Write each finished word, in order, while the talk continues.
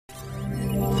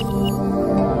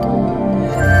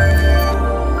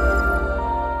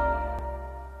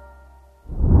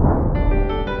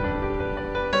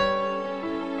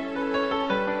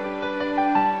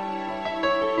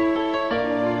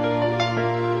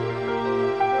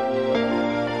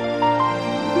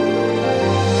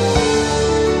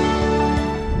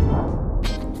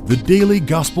the Daily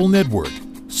Gospel Network,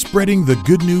 spreading the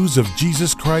good news of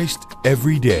Jesus Christ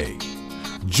every day.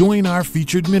 Join our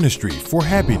featured ministry for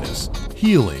happiness,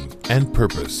 healing, and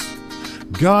purpose.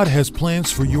 God has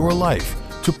plans for your life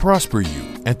to prosper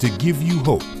you and to give you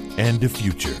hope and a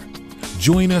future.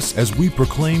 Join us as we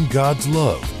proclaim God's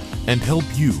love and help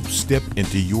you step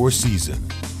into your season.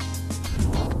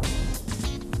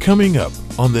 Coming up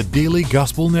on the Daily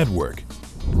Gospel Network.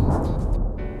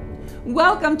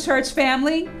 Welcome, church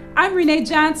family. I'm Renee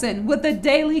Johnson with the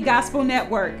Daily Gospel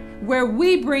Network, where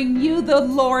we bring you the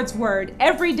Lord's Word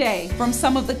every day from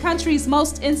some of the country's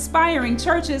most inspiring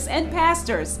churches and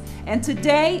pastors. And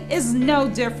today is no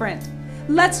different.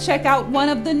 Let's check out one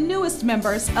of the newest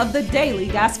members of the Daily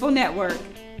Gospel Network.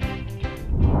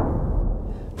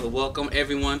 Well, welcome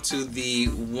everyone to the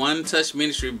One Touch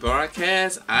Ministry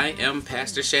broadcast. I am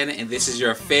Pastor Shannon, and this is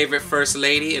your favorite First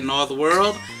Lady in all the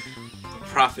world,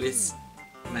 Prophetess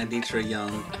Naditra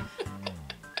Young.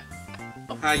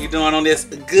 How you doing on this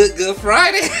Good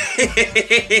Friday?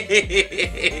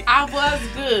 I was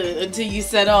good until you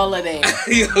said all of that.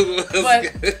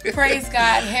 But praise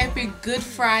God, happy Good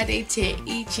Friday to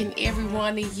each and every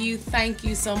one of you. Thank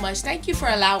you so much. Thank you for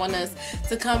allowing us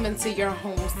to come into your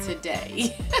homes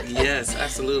today. Yes,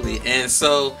 absolutely. And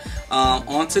so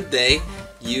on today,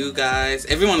 you guys,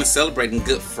 everyone is celebrating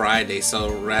Good Friday.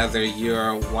 So rather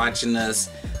you're watching us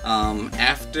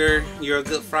after your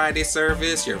Good Friday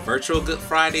service, your virtual Good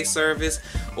Friday service,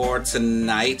 or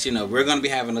tonight, we're going to be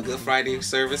having a Good Friday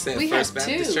service at First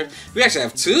Baptist Church. We actually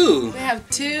have two. We have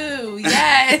two,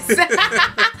 yes.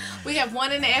 We have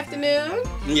one in the afternoon,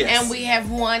 yes, and we have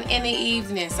one in the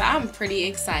evening. So I'm pretty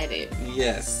excited.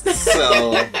 Yes.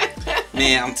 So,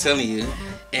 man, I'm telling you,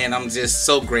 and I'm just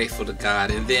so grateful to God.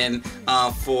 And then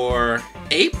for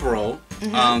April,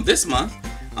 this month,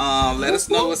 let us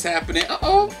know what's happening.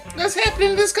 That's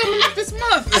happening this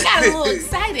month. I got a little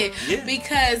excited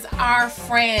because our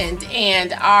friend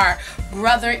and our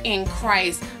brother in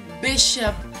Christ,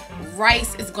 Bishop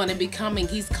Rice, is going to be coming.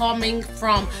 He's coming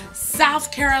from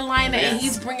South Carolina, and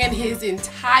he's bringing his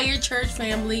entire church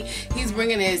family. He's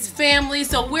bringing his family.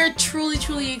 So we're truly,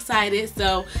 truly excited.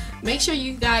 So make sure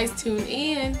you guys tune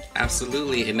in.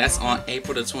 Absolutely. And that's on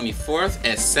April the 24th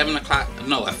at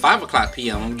 5 o'clock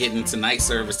p.m. I'm getting tonight's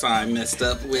service time messed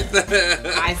up with.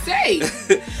 I say.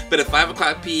 But at 5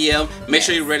 o'clock p.m., make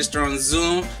sure you register on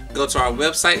Zoom. Go to our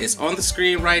website. It's on the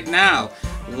screen right now.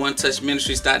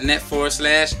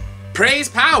 onetouchministries.net/praise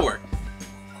power.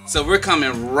 So we're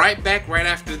coming right back right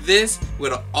after this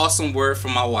with an awesome word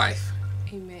from my wife.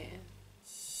 Amen.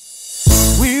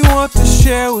 We want to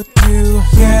share with you,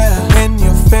 and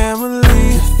your family,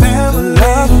 the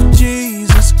love of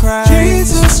Jesus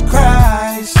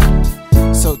Christ.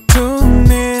 So tune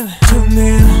in,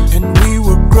 and we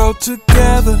will grow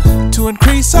together to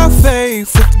increase our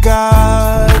faith with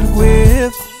God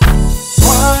with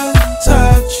One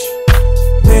Touch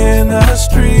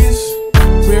Ministries.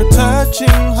 We're touching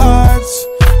hearts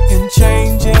and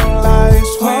changing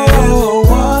lives with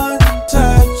One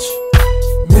Touch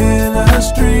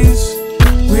Ministries.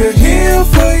 We're here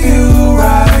for you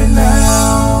right now.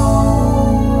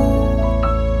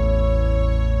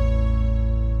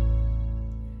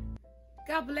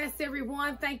 God bless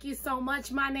everyone. Thank you so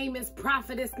much. My name is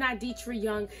Prophetess Naditra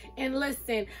Young. And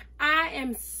listen, I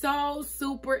am so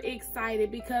super excited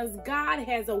because God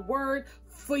has a word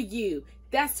for you.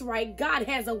 That's right. God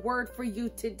has a word for you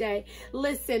today.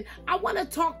 Listen, I want to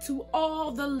talk to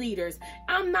all the leaders.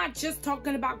 I'm not just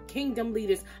talking about kingdom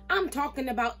leaders. I'm talking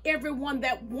about everyone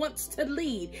that wants to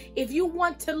lead. If you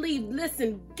want to lead,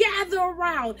 listen, gather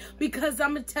around, because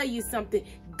I'm going to tell you something.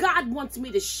 God wants me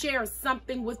to share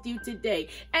something with you today.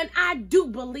 And I do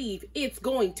believe it's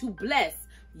going to bless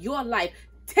your life.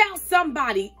 Tell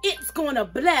somebody it's going to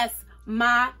bless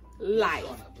my life. It's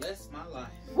gonna bless my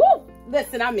life. Woo!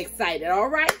 Listen, I'm excited, all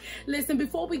right? Listen,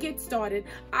 before we get started,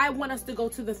 I want us to go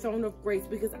to the throne of grace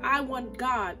because I want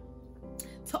God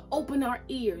to open our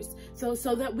ears so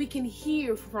that we can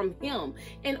hear from him,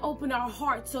 and open our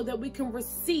hearts so that we can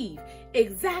receive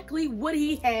exactly what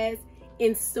he has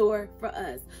in store for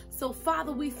us. So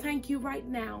Father, we thank you right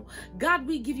now. God,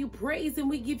 we give you praise and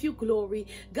we give you glory.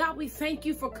 God, we thank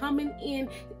you for coming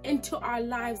into our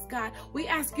lives, God. We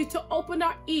ask you to open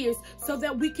our ears so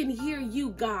that we can hear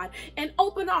you, God, and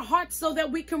open our hearts so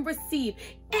that we can receive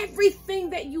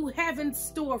everything that you have in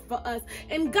store for us.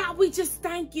 And God, we just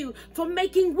thank you for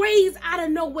making ways out of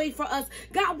no way for us.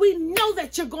 God, we know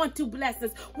that you're going to bless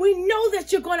us. We know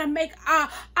that you're going to make our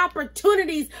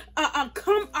opportunities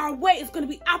come our way. It's going to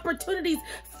be opportunities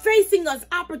facing us,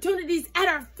 opportunities at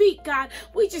our feet, God.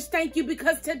 We just thank you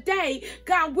because today,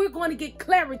 God, we're going to get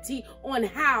clarity on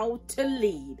how to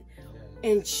lead.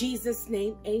 In Jesus'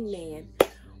 name, amen.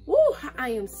 Woo, I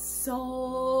am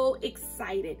so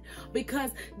excited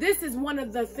because this is one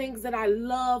of the things that I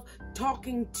love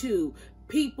talking to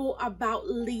people about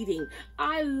leading.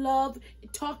 I love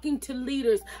talking to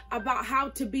leaders about how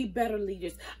to be better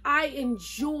leaders. I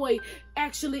enjoy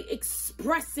actually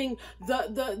expressing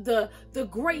the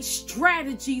great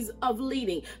strategies of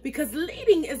leading, because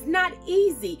leading is not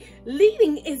easy.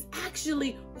 Leading is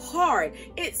actually hard.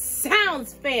 It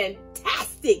sounds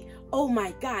fantastic. Oh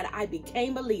my God, I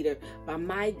became a leader by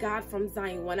my God from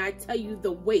Zion. When I tell you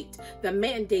the weight, the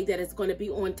mandate that is going to be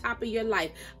on top of your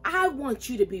life, I want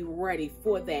you to be ready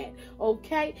for that,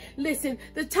 okay? Listen,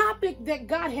 the topic that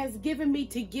God has given me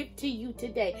to give to you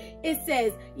today, it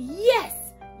says, yes,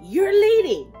 you're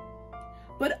leading,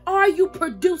 but are you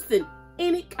producing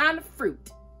any kind of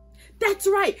fruit? That's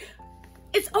right.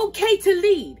 It's okay to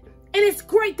lead, and it's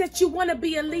great that you want to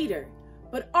be a leader.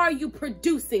 But are you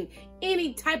producing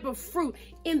any type of fruit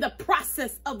in the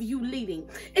process of you leading?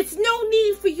 It's no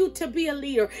need for you to be a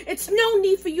leader. It's no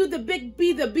need for you to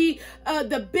be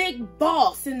the big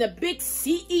boss and the big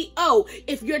CEO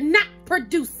if you're not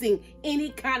producing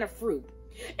any kind of fruit.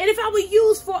 And if I were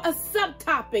used for a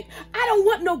subtopic, I don't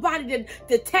want nobody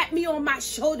to tap me on my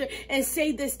shoulder and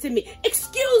say this to me.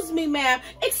 Excuse me, ma'am.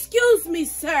 Excuse me,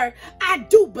 sir. I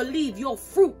do believe your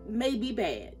fruit may be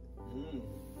bad.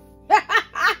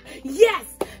 Yes,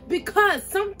 because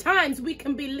sometimes we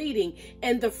can be leading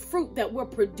and the fruit that we're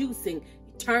producing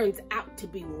turns out to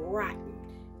be rotten,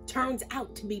 turns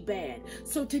out to be bad.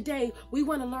 So today we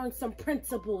want to learn some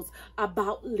principles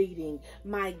about leading.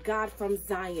 My God from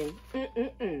Zion.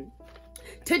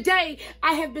 Today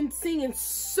I have been seeing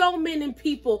so many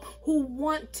people who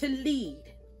want to lead.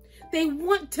 They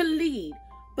want to lead,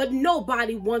 but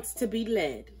nobody wants to be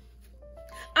led.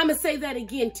 I'm going to say that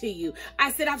again to you.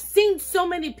 I said, I've seen so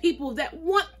many people that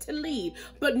want to lead,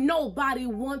 but nobody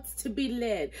wants to be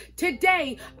led.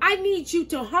 Today, I need you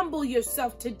to humble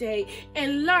yourself today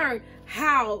and learn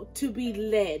how to be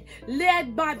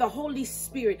led by the Holy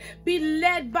Spirit,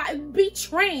 be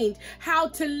trained how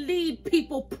to lead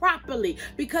people properly.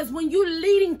 Because when you're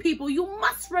leading people, you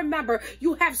must remember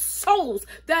you have souls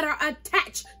that are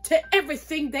attached to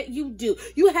everything that you do.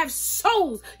 You have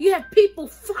souls, you have people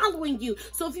following you.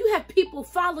 So if you have people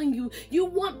following you, you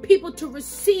want people to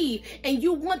receive and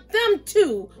you want them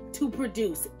to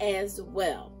produce as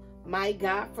well. My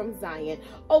God from Zion.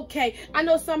 Okay, I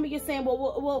know some of you are saying,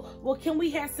 well, can we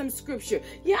have some scripture?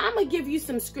 Yeah, I'm going to give you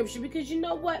some scripture because you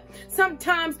know what?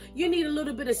 Sometimes you need a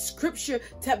little bit of scripture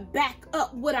to back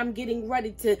up what I'm getting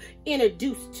ready to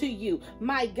introduce to you.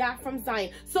 My God from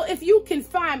Zion. So if you can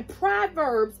find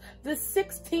Proverbs, the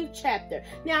 16th chapter.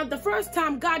 Now, the first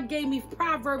time God gave me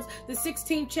Proverbs, the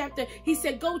 16th chapter, he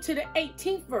said, go to the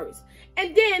 18th verse.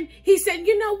 And then he said,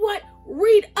 you know what?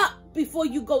 Read up before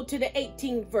you go to the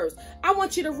 18th verse. I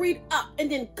want you to read up and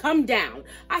then come down.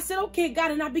 I said, okay,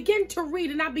 God. And I began to read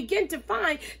and I began to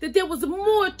find that there was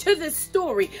more to this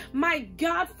story. My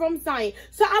God from Zion.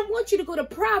 So I want you to go to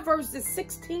Proverbs, the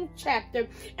 16th chapter.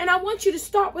 And I want you to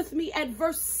start with me at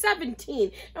verse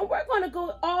 17. And we're going to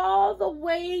go all the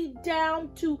way down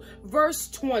to verse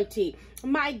 20.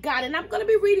 My God. And I'm going to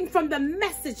be reading from the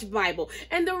Message Bible.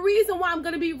 And the reason why I'm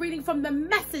going to be reading from the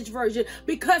Message version,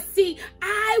 because see,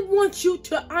 I want you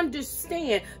to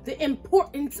understand the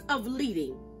importance of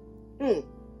leading. I'm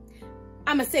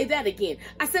going to say that again.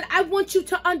 I said, I want you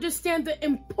to understand the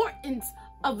importance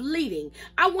of leading.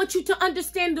 I want you to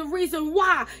understand the reason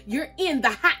why you're in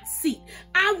the hot seat.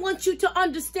 I want you to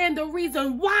understand the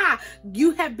reason why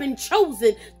you have been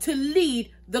chosen to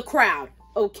lead the crowd.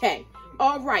 Okay.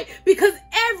 All right. Because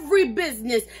every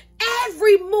business,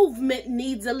 every movement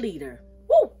needs a leader.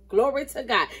 Woo! Glory to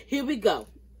God. Here we go.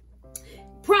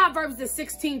 Proverbs, the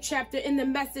 16th chapter in the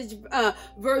Message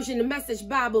version, the Message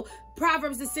Bible.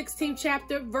 Proverbs, the 16th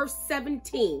chapter, verse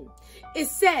 17. It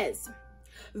says,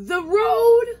 the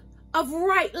road of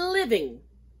right living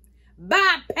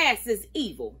bypasses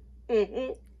evil.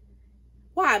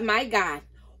 Why, my God?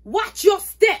 Watch your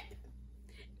step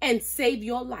and save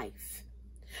your life.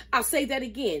 I'll say that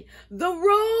again. The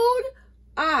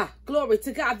road, glory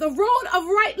to God. The road of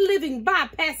right living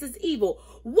bypasses evil.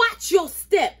 Watch your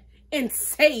step and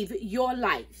save your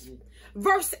life.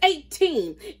 Verse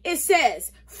 18, it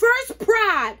says, first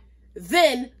pride,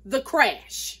 then the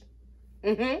crash.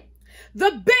 The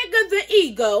bigger the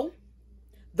ego,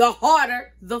 the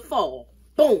harder the fall.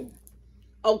 Boom.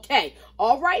 Okay.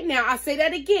 All right. Now I say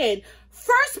that again.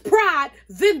 First pride,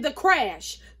 then the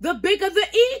crash. The bigger the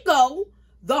ego,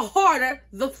 the harder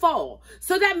the fall.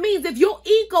 So that means if your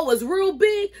ego is real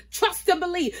big, trust and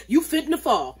believe you finna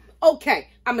fall. Okay,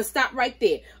 I'm going to stop right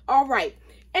there. All right.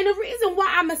 And the reason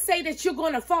why I'm going to say that you're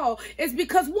going to fall is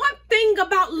because one thing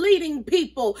about leading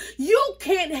people, you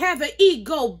can't have an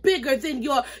ego bigger than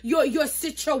your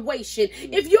situation.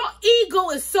 If your ego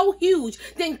is so huge,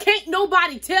 then can't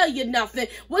nobody tell you nothing.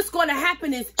 What's going to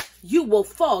happen is you will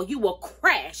fall. You will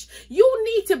crash. You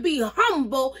need to be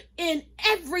humble in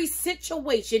every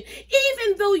situation.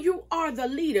 Even though you are the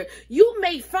leader, you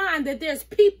may find that there's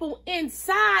people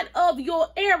inside of your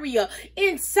area,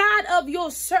 inside of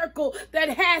your circle that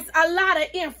has a lot of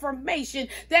information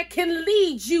that can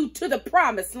lead you to the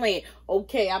promised land.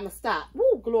 Okay, I'm going to stop.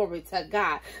 Woo, glory to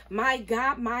God. My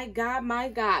God, my God, my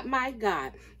God, my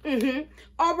God.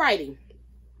 All righty.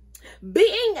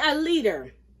 Being a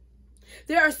leader,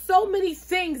 there are so many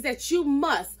things that you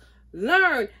must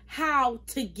learn how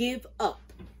to give up.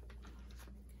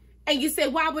 And you say,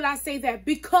 why would I say that?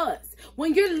 Because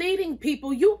when you're leading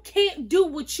people, you can't do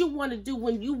what you want to do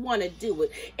when you want to do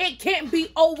it. It can't be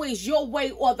always your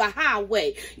way or the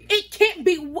highway. It can't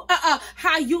be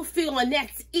how you feel and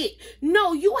that's it.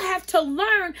 No, you have to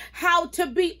learn how to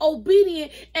be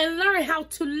obedient and learn how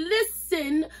to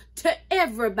listen to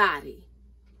everybody.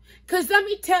 Because let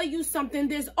me tell you something,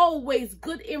 there's always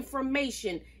good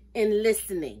information in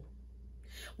listening.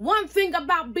 One thing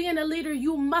about being a leader,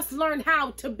 you must learn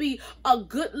how to be a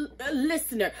good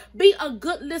listener. Be a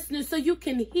good listener so you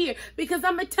can hear. Because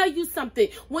I'm going to tell you something.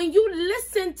 When you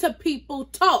listen to people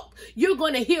talk, you're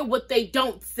going to hear what they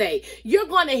don't say. You're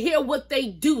going to hear what they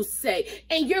do say.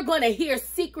 And you're going to hear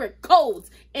secret codes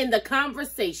in the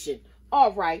conversation.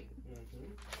 All right.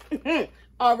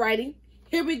 All righty.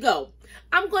 Here we go.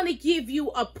 I'm going to give you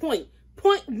a point.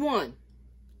 Point one.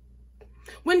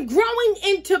 When growing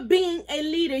into being a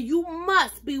leader, you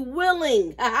must be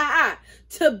willing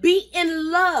to be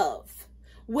in love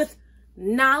with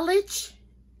knowledge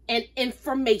and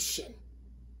information.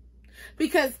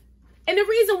 Because, and the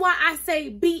reason why I say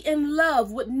be in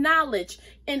love with knowledge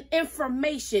and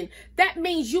information, that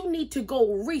means you need to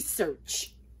go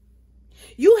research.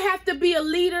 You have to be a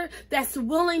leader that's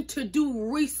willing to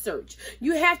do research.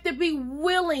 You have to be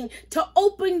willing to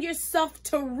open yourself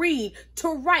to read, to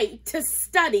write, to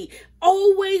study.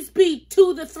 Always be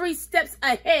 2 to 3 steps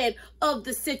ahead of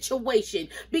the situation.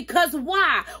 Because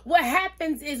why? What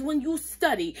happens is when you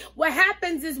study, what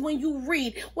happens is when you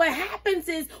read, what happens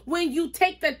is when you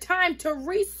take the time to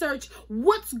research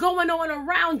what's going on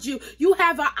around you, you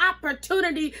have an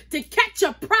opportunity to catch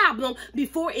a problem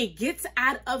before it gets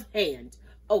out of hand.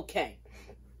 Okay.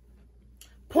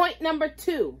 Point number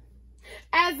 2.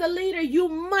 As a leader, you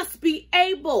must be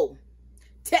able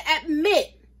to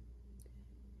admit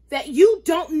that you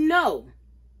don't know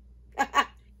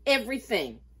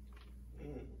everything.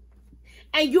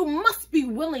 And you must be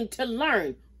willing to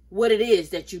learn what it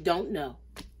is that you don't know.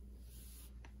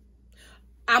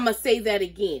 I'm going to say that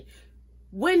again.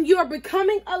 When you're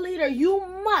becoming a leader, you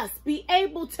must be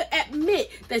able to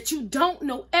admit that you don't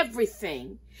know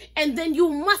everything. And then you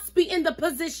must be in the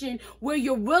position where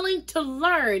you're willing to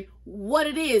learn what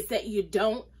it is that you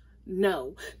don't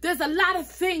know. There's a lot of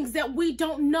things that we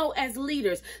don't know as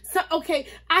leaders. So, okay,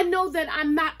 I know that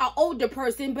I'm not an older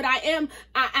person, but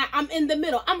I'm in the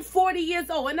middle. I'm 40 years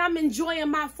old and I'm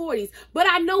enjoying my 40s. But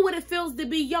I know what it feels to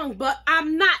be young, but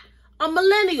I'm not a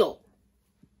millennial.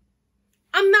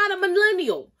 I'm not a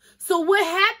millennial. So what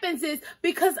happens is,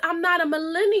 because I'm not a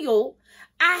millennial,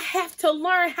 I have to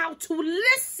learn how to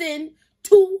listen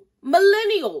to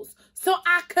millennials so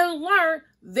I can learn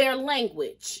their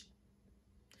language.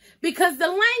 Because the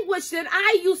language that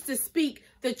I used to speak,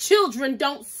 the children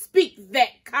don't speak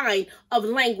that kind of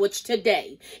language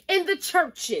today. In the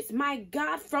churches, my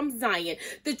God from Zion,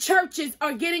 the churches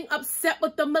are getting upset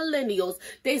with the millennials.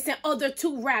 They say, oh, they're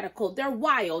too radical. They're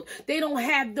wild. They don't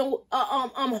have no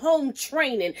home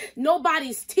training.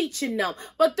 Nobody's teaching them.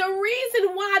 But the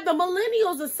reason why the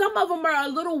millennials, and some of them are a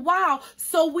little wild,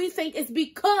 so we think it's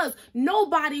because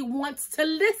nobody wants to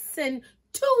listen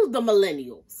to the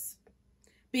millennials.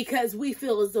 Because we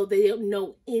feel as though they don't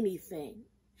know anything.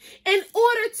 In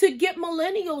order to get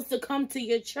millennials to come to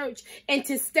your church and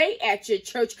to stay at your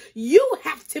church, you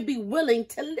have to be willing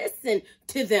to listen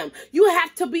to them. You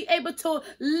have to be able to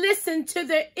listen to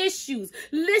their issues,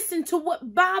 listen to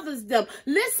what bothers them,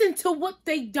 listen to what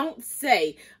they don't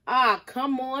say. Ah,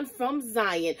 come on from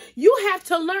Zion. You have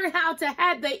to learn how to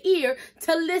have the ear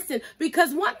to listen,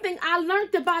 because one thing I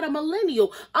learned about a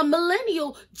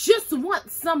millennial just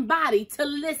wants somebody to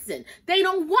listen. They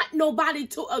don't want nobody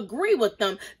to agree with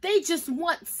them. They just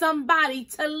want somebody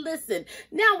to listen.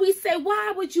 Now we say,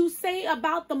 why would you say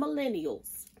about the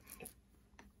millennials?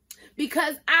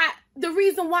 Because the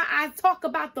reason why I talk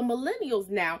about the millennials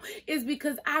now is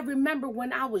because I remember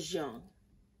when I was young.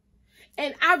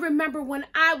 And I remember when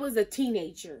I was a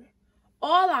teenager,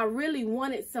 all I really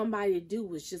wanted somebody to do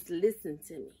was just listen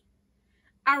to me.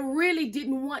 I really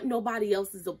didn't want nobody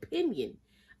else's opinion.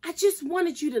 I just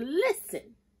wanted you to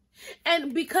listen.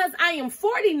 And because I am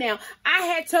 40 now, I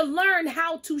had to learn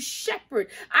how to shepherd.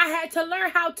 I had to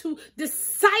learn how to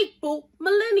disciple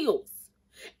millennials.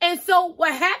 And so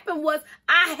what happened was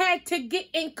I had to get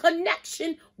in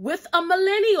connection with a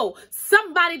millennial,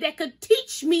 somebody that could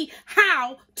teach me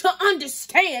how to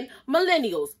understand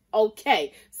millennials.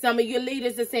 Okay, some of your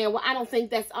leaders are saying, well, I don't think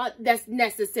that's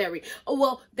necessary. Oh,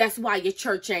 well, that's why your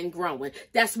church ain't growing.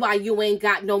 That's why you ain't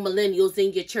got no millennials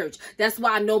in your church. That's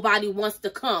why nobody wants to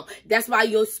come. That's why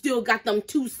you still got them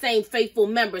 2 same faithful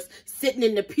members sitting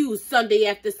in the pews Sunday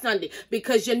after Sunday,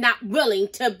 because you're not willing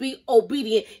to be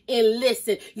obedient and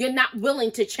listen. You're not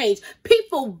willing to change.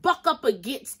 People buck up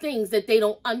against things that they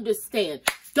don't understand.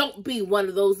 Don't be one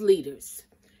of those leaders.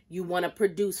 You want to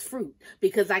produce fruit,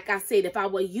 because like I said, if I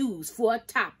were used for a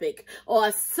topic or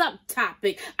a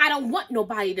subtopic, I don't want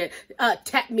nobody to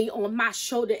tap me on my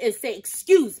shoulder and say,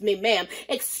 excuse me, ma'am.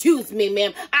 Excuse me,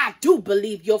 ma'am. I do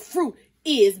believe your fruit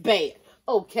is bad.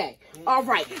 Okay. All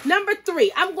right. Number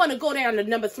 3. I'm going to go down to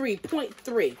number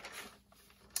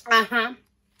 3.3.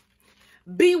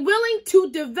 Be willing to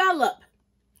develop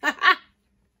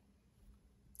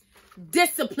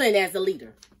discipline as a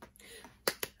leader.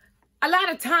 A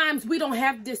lot of times we don't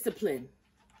have discipline.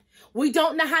 We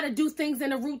don't know how to do things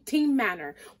in a routine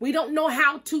manner. We don't know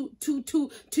how to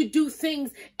do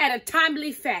things at a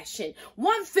timely fashion.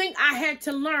 One thing I had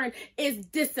to learn is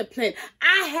discipline.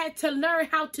 I had to learn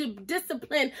how to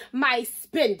discipline my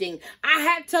spending. I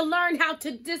had to learn how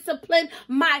to discipline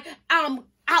my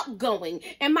outgoing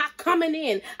and my coming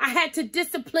in. I had to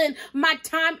discipline my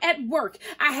time at work.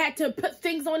 I had to put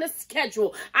things on a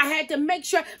schedule. I had to make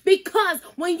sure, because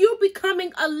when you're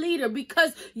becoming a leader,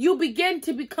 because you begin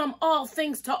to become all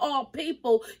things to all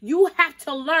people, you have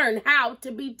to learn how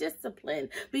to be disciplined,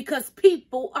 because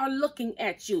people are looking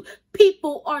at you.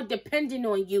 People are depending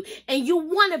on you, and you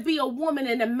want to be a woman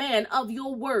and a man of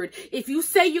your word. If you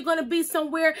say you're going to be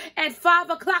somewhere at 5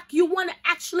 o'clock, you want to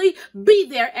actually be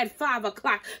there at 5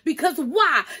 o'clock. Because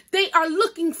why? They are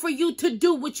looking for you to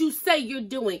do what you say you're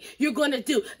going to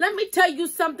do. Let me tell you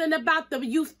something about the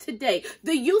youth today.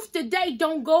 The youth today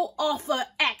don't go off of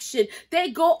action. They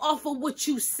go off of what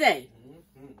you say.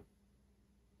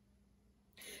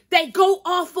 They go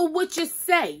off of what you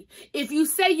say. If you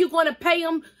say you're going to pay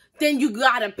them, then you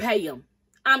got to pay them.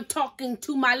 I'm talking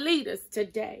to my leaders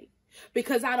today,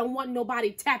 because I don't want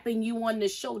nobody tapping you on the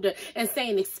shoulder and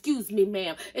saying, excuse me,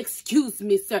 ma'am, excuse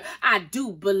me, sir. I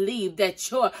do believe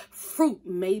that your fruit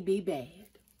may be bad.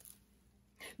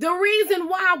 The reason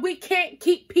why we can't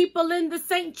keep people in the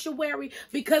sanctuary,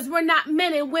 because we're not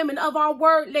men and women of our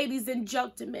word, ladies and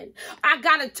gentlemen. I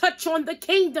got to touch on the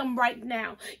kingdom right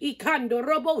now.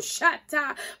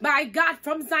 My God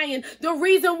from Zion. The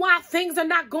reason why things are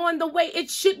not going the way it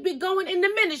should be going in the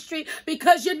ministry,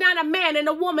 because you're not a man and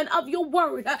a woman of your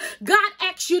word. God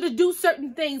asks you to do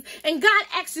certain things, and God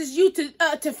asks you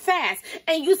to fast.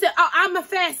 And you say, oh, I'm going to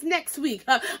fast next week.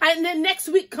 And then next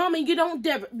week coming, you don't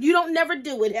never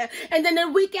do it. And then the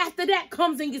week after that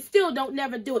comes and you still don't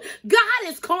never do it. God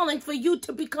is calling for you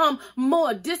to become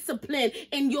more disciplined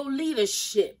in your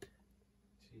leadership.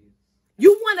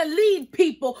 You want to lead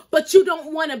people, but you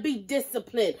don't want to be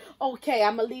disciplined. Okay,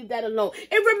 I'm going to leave that alone.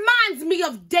 It reminds me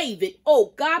of David.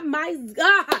 Oh, God, my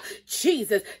God,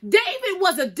 Jesus. David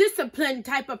was a disciplined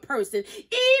type of person.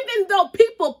 Even though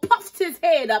people puffed his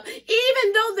head up,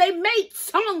 even though they made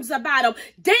songs about him,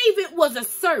 David was a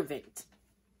servant.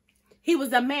 He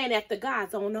was a man after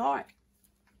God's own heart.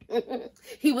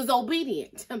 He was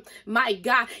obedient. My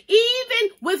God.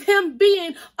 Even with him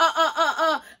being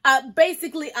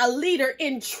basically a leader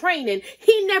in training,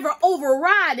 he never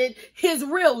overrided his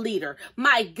real leader.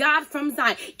 My God from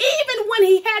Zion. Even when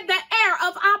he had the air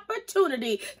of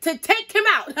opportunity to take him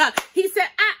out, he said,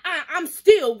 I'm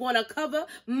still going to cover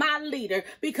my leader,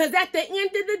 because at the end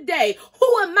of the day,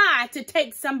 who am I to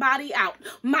take somebody out?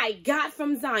 My God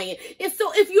from Zion. And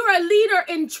so if you're a leader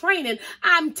in training,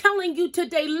 I'm telling you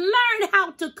today, learn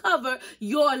how to cover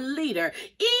your leader.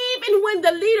 Even when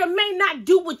the leader may not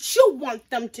do what you want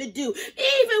them to do,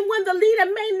 even when the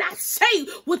leader may not say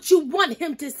what you want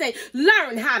him to say,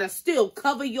 learn how to still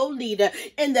cover your leader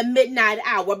in the midnight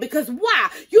hour. Because why?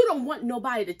 You don't want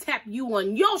nobody to tap you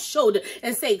on your shoulder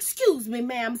and say, excuse me,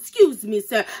 ma'am, excuse me,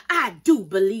 sir, I do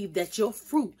believe that your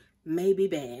fruit may be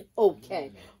bad.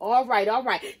 Okay. All right.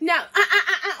 Now,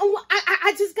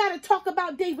 I just got to talk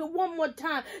about David one more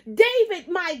time. David,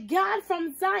 my God,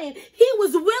 from Zion, he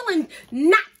was willing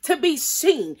not to be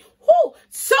seen. Whew.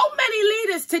 So many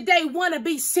leaders today want to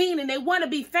be seen, and they want to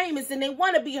be famous, and they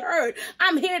want to be heard.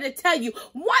 I'm here to tell you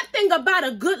one thing about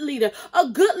a good leader. A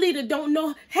good leader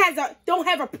don't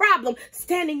have a problem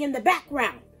standing in the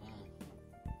background.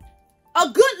 A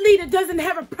good leader doesn't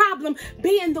have a problem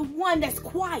being the one that's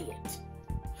quiet.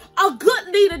 A good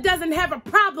leader doesn't have a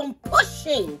problem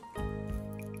pushing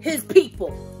his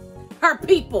people, her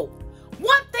people.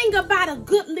 One thing about a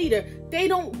good leader, they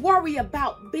don't worry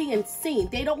about being seen.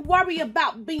 They don't worry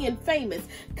about being famous.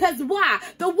 Because why?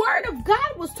 The word of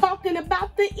God was talking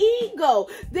about the ego.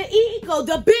 The ego,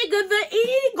 the bigger the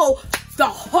ego, the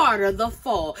harder the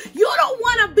fall. You don't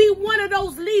want to be one of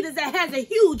those leaders that has a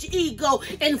huge ego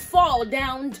and fall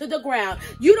down to the ground.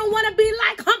 You don't want to be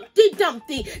like Humpty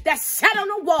Dumpty that sat on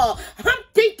the wall.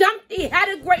 Humpty Dumpty had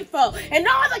a great fall, and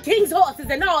all the king's horses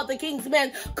and all the king's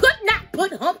men could not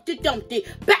put Humpty Dumpty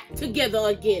back together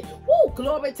again. Woo,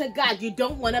 glory to God. You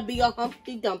don't want to be a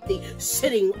Humpty Dumpty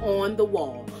sitting on the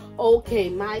wall. Okay,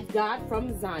 my God,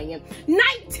 from Zion.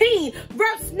 19,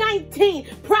 verse 19,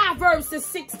 Proverbs, the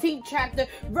 16th chapter,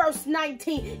 verse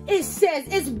 19, it says,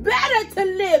 it's better to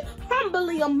live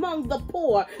humbly among the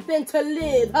poor than to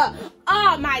live,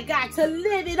 oh my God, to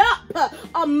live it up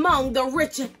among the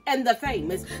rich and the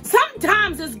famous.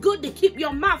 Sometimes it's good to keep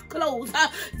your mouth closed,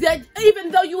 that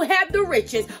even though you have the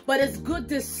riches, but it's good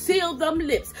to seal them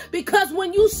lips, because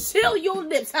when you seal your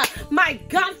lips, my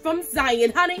God, from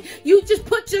Zion, honey, you just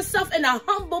put yourself in a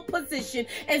humble position.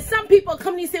 And some people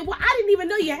come to you and say, well, I didn't even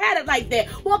know you had it like that.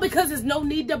 Well, because there's no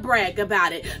need to brag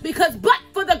about it. Because but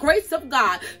for the grace of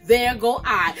God, there go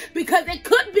I. Because it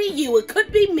could be you, it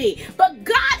could be me. But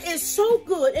God is so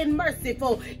good and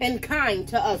merciful and kind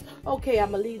to us. Okay,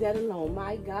 I'm going to leave that alone.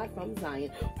 My God, from Zion.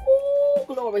 Ooh,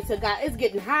 glory to God. It's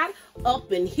getting hot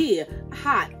up in here.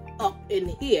 Hot up in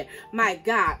here. My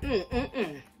God.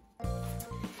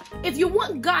 If you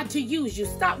want God to use you,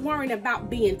 stop worrying about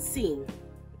being seen.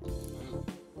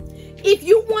 If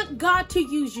you want God to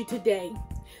use you today,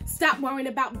 stop worrying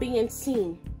about being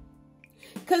seen.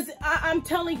 Because I'm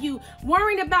telling you,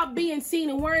 worrying about being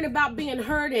seen and worrying about being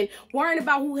heard and worrying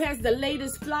about who has the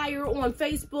latest flyer on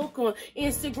Facebook or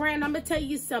Instagram, I'm going to tell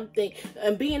you something.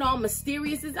 And being all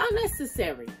mysterious is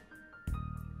unnecessary.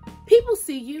 People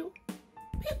see you.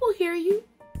 People hear you.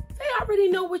 They already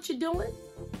know what you're doing.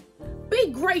 Be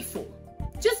grateful.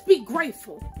 Just be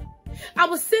grateful. I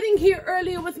was sitting here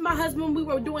earlier with my husband. We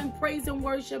were doing praise and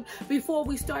worship before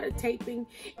we started taping.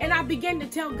 And I began to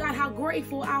tell God how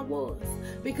grateful I was.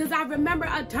 Because I remember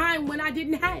a time when I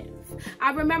didn't have.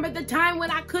 I remember the time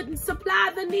when I couldn't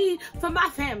supply the need for my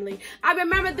family. I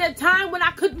remember the time when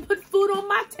I couldn't put food on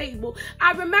my table.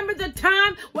 I remember the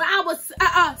time when I was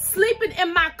sleeping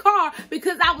in my car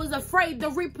because I was afraid the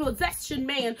repossession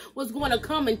man was going to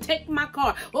come and take my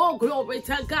car. Oh, glory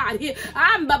to God. Here,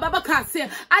 I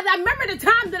remember the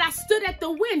time that I stood at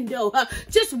the window,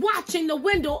 just watching the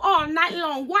window all night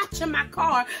long, watching my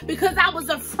car because I was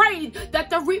afraid that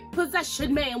the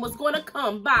repossession man was going to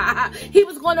come by. He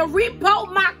was going to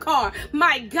repo my car,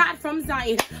 my God, from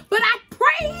Zion. But I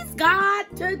praise God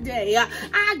today.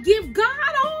 I give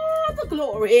God all the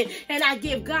glory and I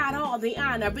give God all the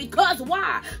honor. Because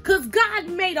why? Because God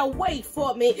made a way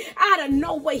for me out of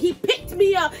no way. He picked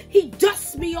me up. He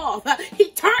dusted me off. He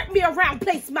turned me around,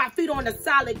 placed my feet on the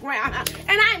solid ground.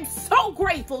 And I am so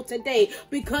grateful today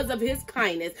because of his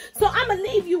kindness. So I'm going to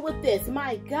leave you with this.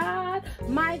 My God,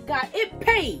 it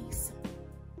pays.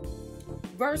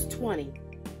 Verse 20.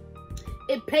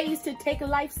 It pays to take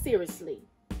life seriously.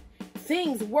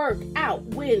 Things work out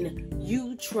when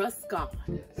you trust God.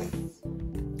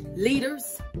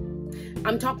 Leaders,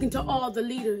 I'm talking to all the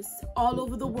leaders all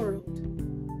over the world.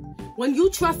 When you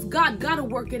trust God, God will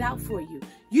work it out for you.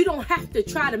 You don't have to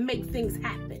try to make things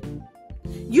happen.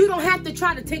 You don't have to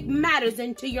try to take matters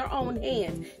into your own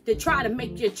hands to try to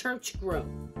make your church grow.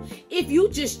 If you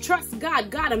just trust God,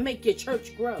 God will make your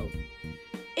church grow.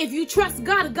 If you trust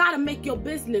God, God will make your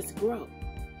business grow.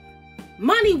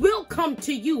 Money will come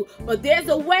to you, but there's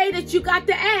a way that you got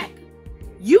to act.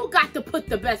 You got to put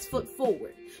the best foot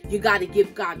forward. You got to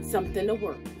give God something to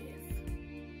work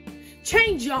with.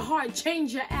 Change your heart,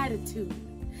 change your attitude.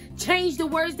 Change the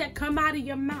words that come out of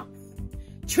your mouth.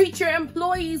 Treat your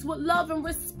employees with love and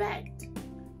respect.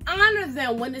 Honor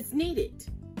them when it's needed.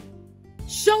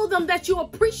 Show them that you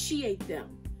appreciate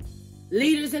them.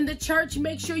 Leaders in the church,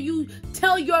 make sure you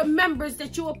tell your members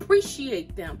that you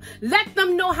appreciate them. Let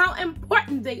them know how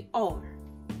important they are,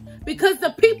 because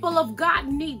the people of God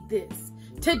need this.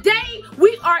 Today,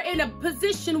 we are in a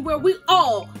position where we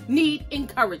all need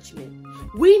encouragement.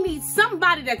 We need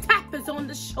somebody to tap us on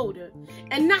the shoulder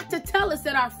and not to tell us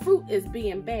that our fruit is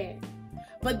being bad,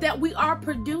 but that we are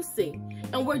producing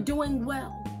and we're doing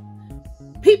well.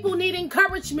 People need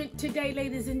encouragement today,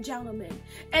 ladies and gentlemen,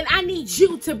 and I need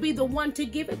you to be the one to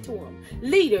give it to them.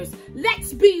 Leaders,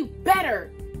 let's be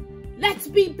better. Let's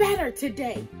be better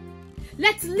today.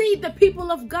 Let's lead the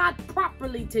people of God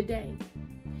properly today.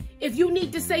 If you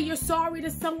need to say you're sorry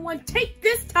to someone, take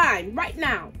this time right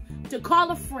now to call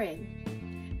a friend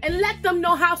and let them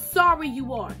know how sorry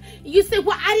you are. You say,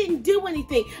 well, I didn't do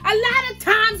anything. A lot of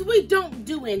times we don't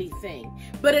do anything,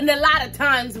 but in a lot of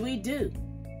times we do.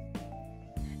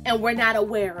 And we're not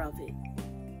aware of it.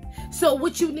 So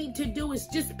what you need to do is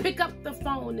just pick up the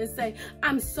phone and say,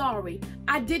 I'm sorry,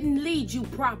 I didn't lead you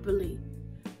properly.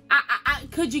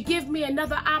 Could you give me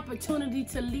another opportunity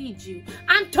to lead you?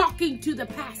 I'm talking to the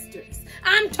pastors.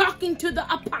 I'm talking to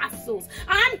the apostles.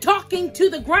 I'm talking to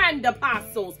the grand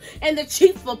apostles and the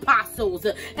chief apostles.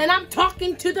 And I'm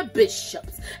talking to the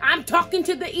bishops. I'm talking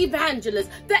to the evangelists,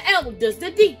 the elders,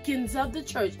 the deacons of the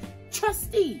church,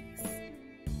 trustees.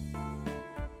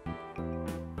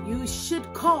 You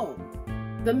should call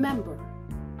the member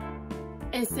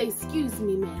and say, excuse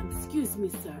me, ma'am, excuse me,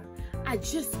 sir. I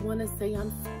just want to say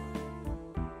I'm sorry.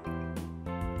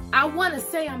 I want to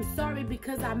say I'm sorry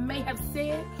because I may have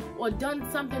said or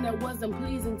done something that wasn't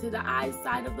pleasing to the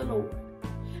eyesight of the Lord.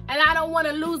 And I don't want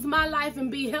to lose my life and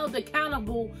be held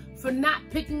accountable for not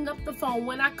picking up the phone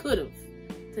when I could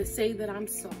have to say that I'm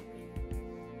sorry.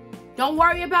 Don't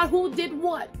worry about who did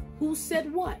what, who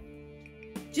said what.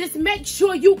 Just make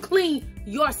sure you clean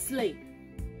your slate.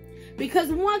 Because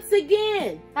once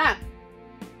again,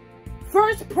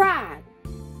 first pride,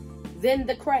 then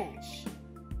the crash.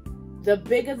 The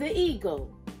bigger the ego,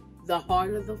 the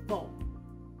harder the fall.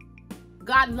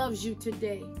 God loves you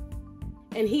today,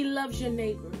 and He loves your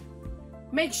neighbor.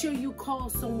 Make sure you call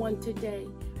someone today.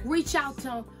 Reach out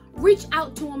to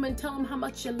them and tell them how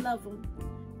much you love them.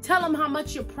 Tell them how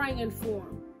much you're praying for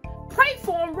them. Pray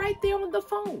for them right there on the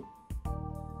phone.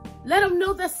 Let them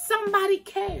know that somebody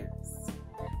cares.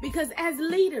 Because as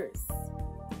leaders,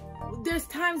 there's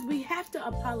times we have to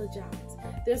apologize.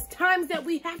 There's times that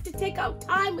we have to take out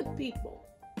time with people.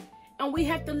 And we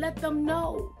have to let them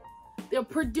know they're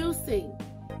producing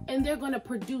and they're going to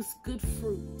produce good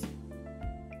fruit.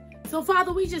 So,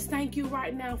 Father, we just thank you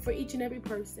right now for each and every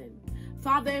person.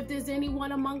 Father, if there's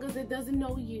anyone among us that doesn't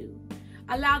know you,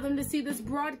 allow them to see this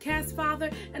broadcast, Father,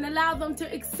 and allow them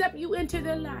to accept you into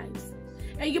their lives.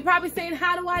 And you're probably saying,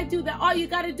 how do I do that? All you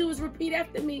got to do is repeat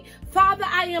after me. Father,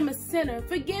 I am a sinner.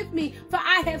 Forgive me, for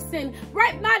I have sinned.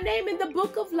 Write my name in the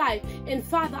book of life. And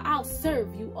Father, I'll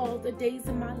serve you all the days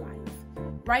of my life.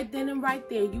 Right then and right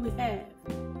there, you have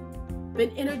been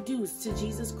introduced to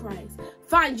Jesus Christ.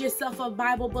 Find yourself a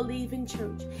Bible-believing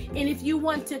church. And if you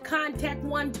want to contact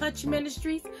One Touch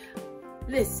Ministries,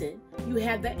 listen, you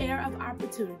have the air of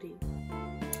opportunity.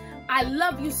 I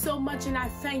love you so much, and I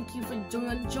thank you for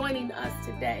joining us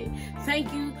today.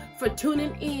 Thank you for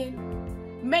tuning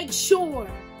in. Make sure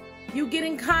you get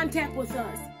in contact with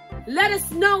us. Let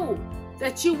us know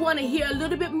that you want to hear a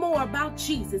little bit more about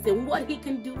Jesus and what He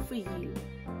can do for you.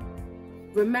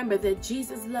 Remember that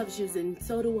Jesus loves you, and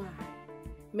so do I.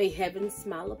 May heaven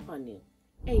smile upon you.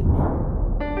 Amen.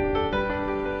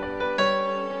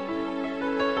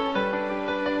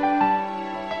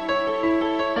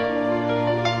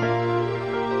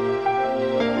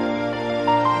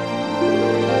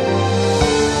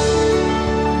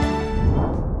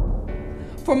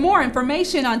 For more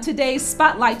information on today's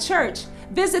Spotlight Church,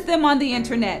 visit them on the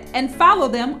internet and follow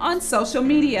them on social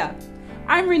media.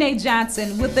 I'm Renee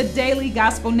Johnson with the Daily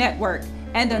Gospel Network.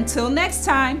 And until next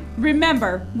time,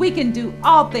 remember, we can do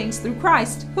all things through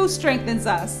Christ who strengthens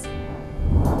us.